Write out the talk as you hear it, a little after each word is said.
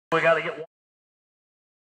We got to get one.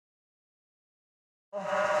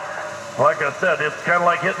 Like I said, it's kind of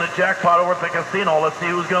like hitting the jackpot over at the casino. Let's see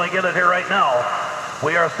who's going to get it here right now.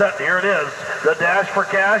 We are set. Here it is. The dash for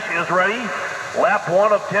cash is ready. Lap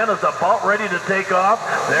 1 of 10 is about ready to take off.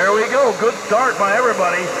 There we go. Good start by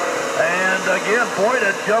everybody. And again,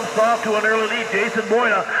 Boyda jumps off to an early lead. Jason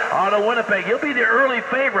Boyda out of Winnipeg. He'll be the early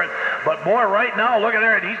favorite. But boy, right now, look at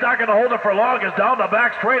there. He's not going to hold it for long. It's down the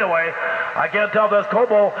back straightaway. I can't tell if that's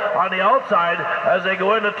Kobo on the outside as they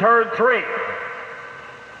go into turn 3.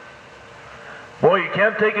 Boy, you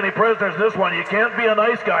can't take any prisoners this one. You can't be a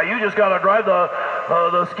nice guy. You just got to drive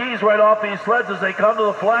the skis right off these sleds as they come to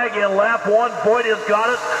the flag in lap 1. Boyda's got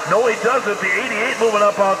it. No, he doesn't. The 88 moving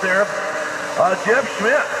up out there. Jeff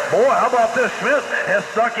Schmidt. Boy, how about this? Schmidt has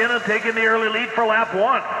stuck in and taken the early lead for lap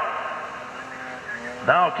 1.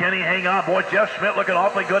 Now, can he hang on? Boy, Jeff Schmidt looking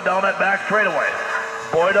awfully good down that back straightaway.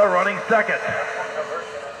 Boyda running second.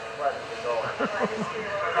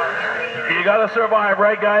 You got to survive,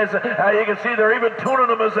 right, guys? You can see they're even tuning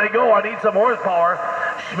them as they go. I need some horsepower.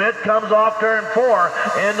 Schmidt comes off turn 4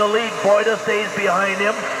 in the lead. Boyda stays behind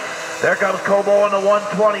him. There comes Kobo in the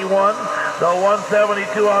 121. The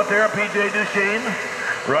 172 out there, PJ Duchesne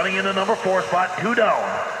running in the number 4 spot. 2 down.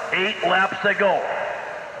 8 laps to go.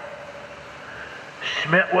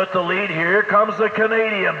 Schmidt with the lead. Here comes the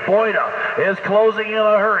Canadian. Boyda is closing in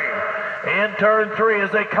a hurry. In turn 3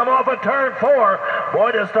 as they come off of turn 4.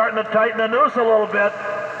 Boyda starting to tighten the noose a little bit.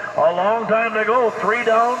 A long time to go. 3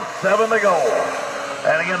 down, 7 to go.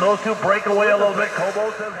 And again, those two break away a little bit.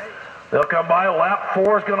 Kobo says, hey. They'll come by. Lap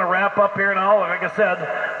 4 is going to wrap up here now. Like I said,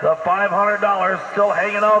 the $500 still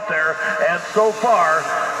hanging out there. And so far,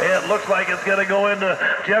 it looks like it's going to go into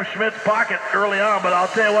Jeff Schmidt's pocket early on. But I'll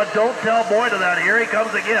tell you what, don't tell Boyda that. Here he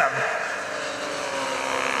comes again.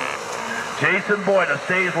 Jason Boyda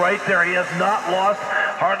stays right there. He has not lost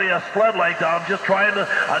hardly a sled length on him. Just trying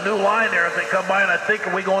a new line there as they come by. And I think,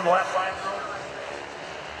 are we going to lap 5?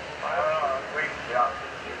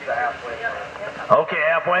 Okay,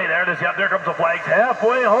 halfway. There it is. Yep, there comes the flags.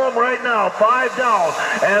 Halfway home right now. 5 down.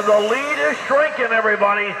 And the lead is shrinking,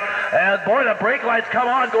 everybody. And Boyda, brake lights come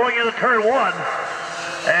on going into turn 1.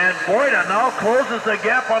 And Boyda now closes the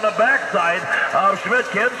gap on the backside of Schmidt.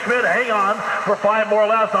 Can Schmidt hang on for 5 more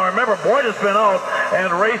laps? Now remember, Boyda's been out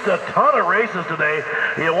and raced a ton of races today.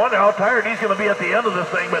 You wonder how tired he's going to be at the end of this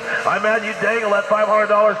thing, but I imagine you dangle that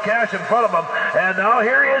 $500 cash in front of him. And now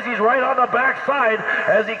here he is. He's right on the backside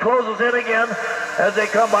as he closes in again as they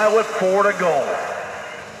come by with 4 to go.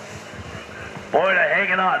 Boyda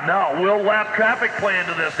hanging on. Now, will lap traffic play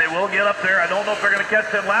into this? They will get up there. I don't know if they're going to catch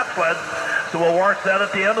them lap sleds, so we'll watch that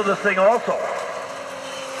at the end of this thing also.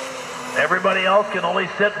 Everybody else can only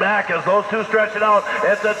sit back as those two stretch it out.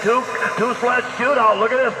 It's a two sled shootout.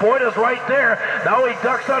 Look at this. Boyda's right there. Now he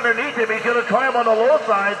ducks underneath him. He's going to try him on the low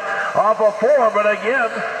side off of 4, but again,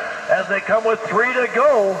 as they come with 3 to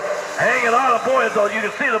go, hanging on. Boy, you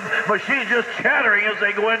can see the machine just chattering as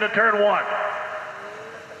they go into turn 1.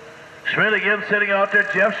 Schmidt again sitting out there.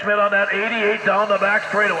 Jeff Schmidt on that 88 down the back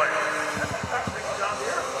straightaway.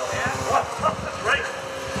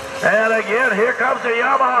 And again, here comes the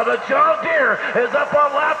Yamaha. The John Deere is up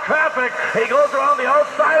on lap traffic. He goes around the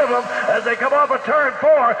outside of them as they come off of turn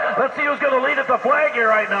 4. Let's see who's going to lead at the flag here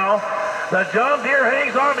right now. The John Deere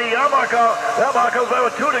hangs on the Yamaha. Yamaha comes by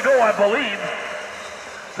with 2 to go, I believe.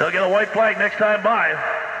 They'll get a white flag next time by.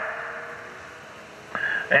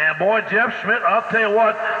 And boy, Jeff Schmidt, I'll tell you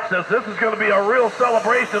what, says this is going to be a real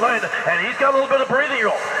celebration tonight. And he's got a little bit of breathing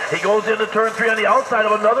room. He goes into turn 3 on the outside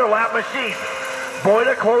of another lap machine.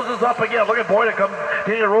 Boyda closes up again. Look at Boyda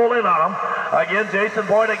continue to roll in on him. Again, Jason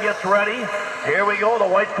Boyda gets ready. Here we go. The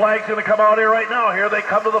white flag's going to come out here right now. Here they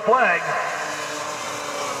come to the flag.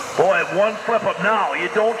 Boy, 1 slip up now. You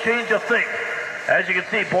don't change a thing. As you can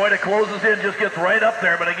see, Boyda closes in, just gets right up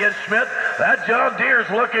there. But again, Schmidt, that John Deere's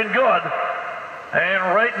looking good. And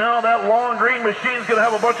right now, that long green machine's going to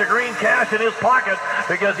have a bunch of green cash in his pocket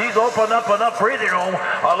because he's opened up enough breathing room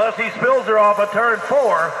unless he spills her off at turn 4.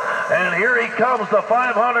 And here he comes, the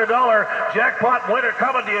 $500 jackpot winner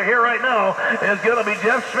coming to you here right now is going to be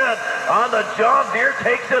Jeff Schmidt on the John Deere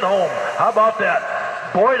takes it home. How about that?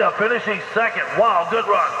 Boyda finishing second. Wow, good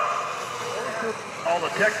run. All the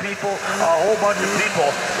tech people, a whole bunch of people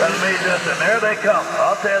that made this, and there they come.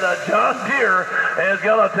 I'll tell you that John Deere is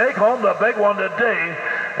going to take home the big one today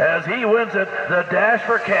as he wins it, the dash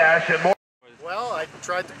for cash. And more. Well, I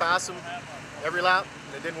tried to pass him every lap,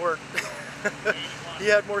 and it didn't work. He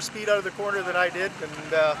had more speed out of the corner than I did, and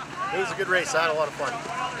it was a good race. I had a lot of fun.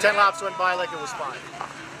 10 laps went by like it was fine.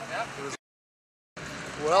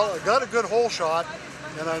 Well, I got a good hole shot,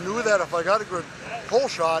 and I knew that if I got a good pole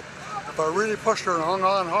shot, if I really pushed her and hung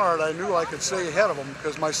on hard, I knew I could stay ahead of them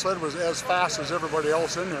because my sled was as fast as everybody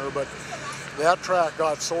else in there. But that track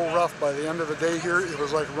got so rough by the end of the day here, it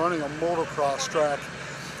was like running a motocross track.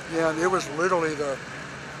 And it was literally the,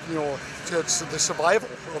 you know, it's the survival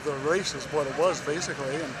of the race is what it was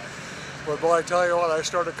basically. But boy, I tell you what, I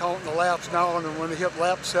started counting the laps now, and then when they hit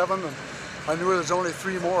lap 7, and I knew there's only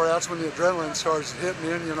 3 more, that's when the adrenaline starts hitting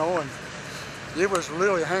in, you know, and it was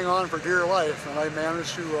really hang on for dear life, and I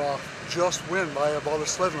managed to just win by about a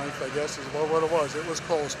sled length, I guess is about what it was. It was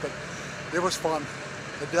close, but it was fun.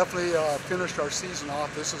 It definitely finished our season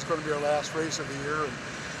off. This is going to be our last race of the year, and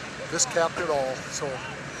this capped it all. So,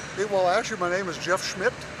 well, actually, my name is Jeff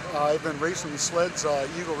Schmidt. I've been racing sleds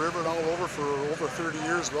Eagle River and all over for over 30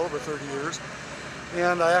 years, well over 30 years.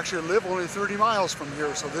 And I actually live only 30 miles from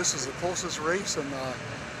here, so this is the closest race, and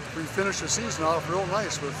we finished the season off real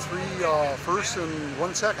nice with 3 firsts and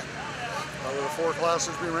 1 second. With the 4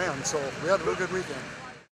 classes we ran, so we had a real good weekend.